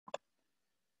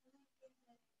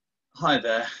Hi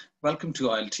there, welcome to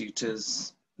IELTS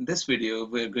Tutors. In this video,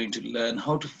 we're going to learn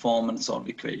how to form and solve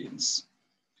equations.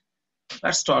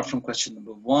 Let's start from question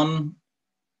number 1. It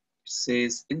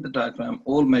says, in the diagram,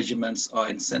 all measurements are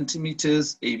in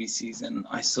centimeters. ABC is an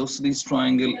isosceles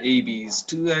triangle. AB is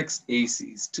 2x, AC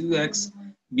is 2x,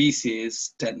 BC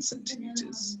is 10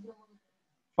 centimeters.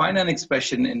 Find an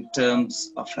expression in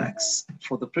terms of x.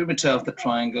 For the perimeter of the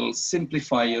triangle,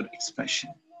 simplify your expression.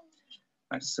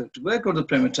 Right, so to work out the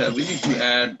perimeter, we need to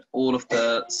add all of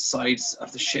the sides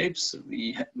of the shape. So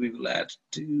we will add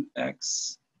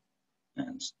 2x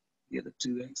and the other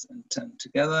 2x and 10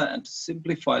 together. And to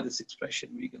simplify this expression,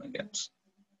 we're going to get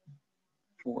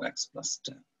 4x plus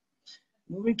 10.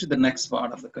 Moving to the next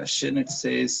part of the question, it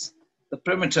says the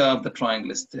perimeter of the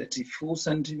triangle is 34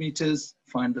 centimeters.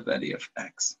 Find the value of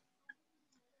x.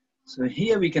 So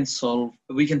here we can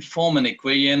form an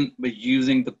equation by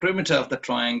using the perimeter of the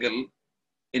triangle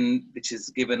which is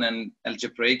given an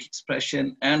algebraic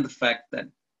expression and the fact that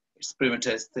its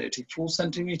perimeter is 34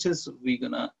 centimeters. So we're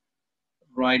gonna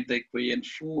write the equation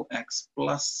 4x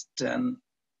plus 10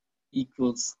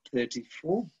 equals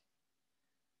 34.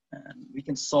 And we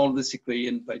can solve this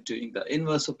equation by doing the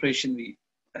inverse operation.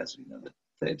 As we know that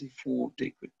 34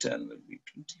 take with 10 will be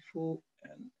 24,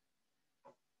 and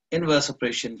inverse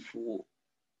operation for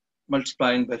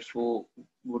multiplying by 4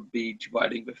 would be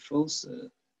dividing by 4. So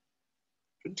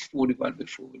 24 divided by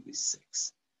 4 will be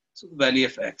 6. So the value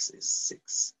of x is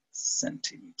 6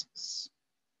 centimeters.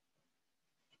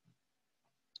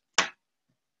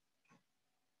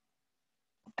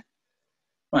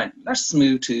 Right, let's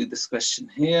move to this question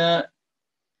here.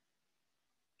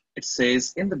 It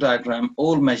says, in the diagram,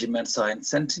 all measurements are in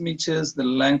centimeters. The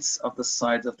lengths of the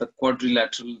sides of the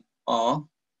quadrilateral are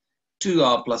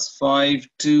 2r plus 5,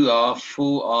 2r,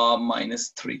 4r minus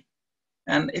 3.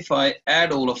 And if I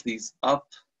add all of these up,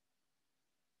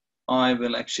 I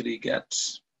will actually get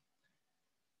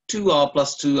 2r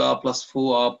plus 2r plus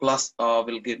 4r plus r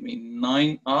will give me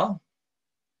 9r.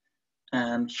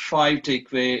 And 5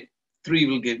 take away 3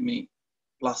 will give me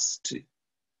plus 2.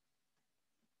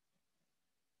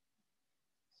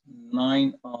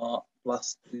 9r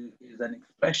plus 2 is an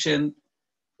expression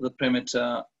for the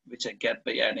perimeter which I get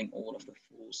by adding all of the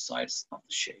 4 sides of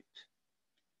the shape.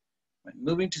 Right,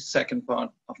 moving to the second part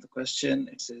of the question,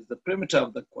 it says the perimeter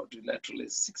of the quadrilateral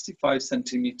is 65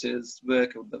 centimeters.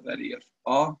 Work out the value of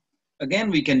r.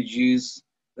 Again, we can use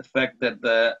the fact that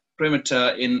the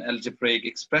perimeter in algebraic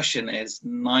expression is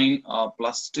 9r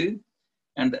plus 2,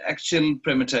 and the actual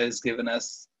perimeter is given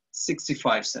as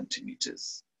 65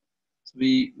 centimeters. So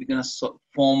we're going to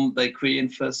form the equation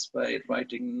first by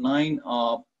writing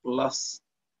 9r plus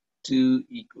 2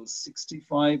 equals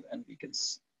 65, and we can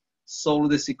solve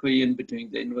this equation between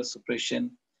the inverse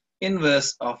operation.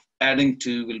 Inverse of adding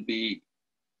 2 will be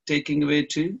taking away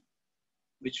 2,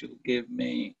 which will give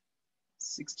me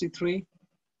 63.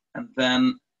 And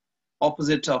then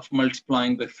opposite of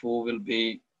multiplying by 4 will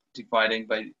be dividing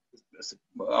by,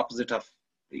 opposite of,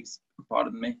 please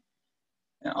pardon me,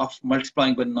 of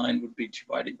multiplying by 9 would be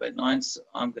dividing by 9. So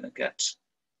I'm going to get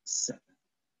 7.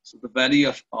 So the value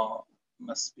of r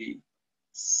must be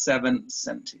 7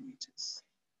 centimeters.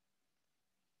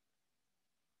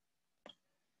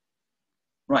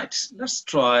 Right, let's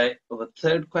try the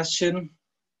third question.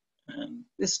 And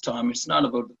this time it's not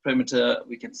about the perimeter.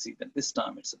 We can see that this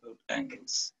time it's about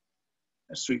angles.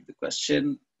 Let's read the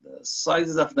question. The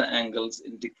sizes of the angles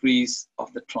in degrees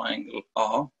of the triangle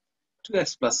are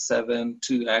 2x plus 7,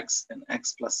 2x, and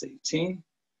x plus 18.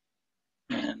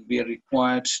 And we are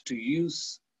required to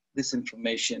use this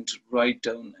information to write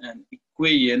down an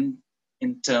equation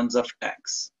in terms of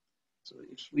x. So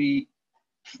if we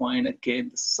find again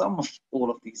the sum of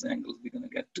all of these angles, we're going to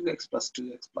get 2x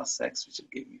plus x, which will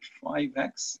give me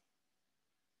 5x,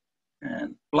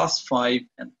 and plus 5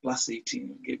 and plus 18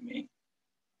 will give me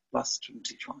plus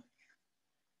 25.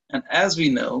 And as we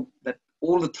know that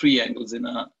all the three angles in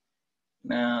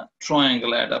a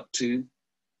triangle add up to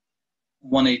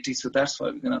 180, so that's why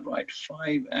we're going to write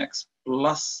 5x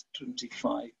plus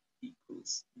 25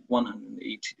 equals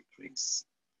 180 degrees.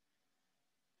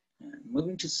 And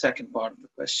moving to the second part of the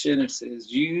question, it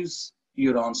says use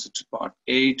your answer to part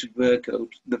A to work out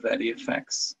the value of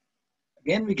x.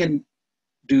 Again, we can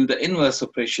do the inverse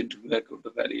operation to work out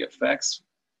the value of x.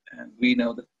 And we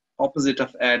know the opposite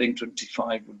of adding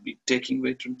 25 would be taking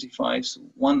away 25. So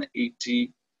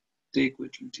 180 take away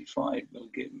 25 will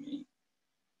give me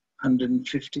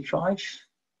 155.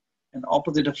 And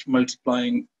opposite of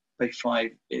multiplying by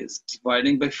 5 is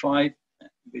dividing by 5,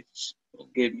 which will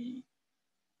give me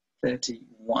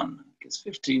 31, because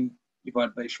 15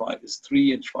 divided by 5 is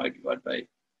 3 and 5 divided by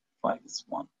 5 is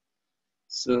 1.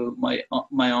 So my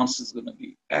answer is going to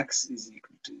be x is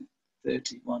equal to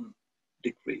 31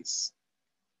 degrees.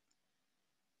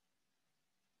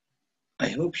 I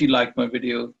hope you liked my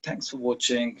video. Thanks for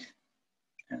watching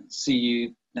and see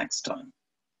you next time.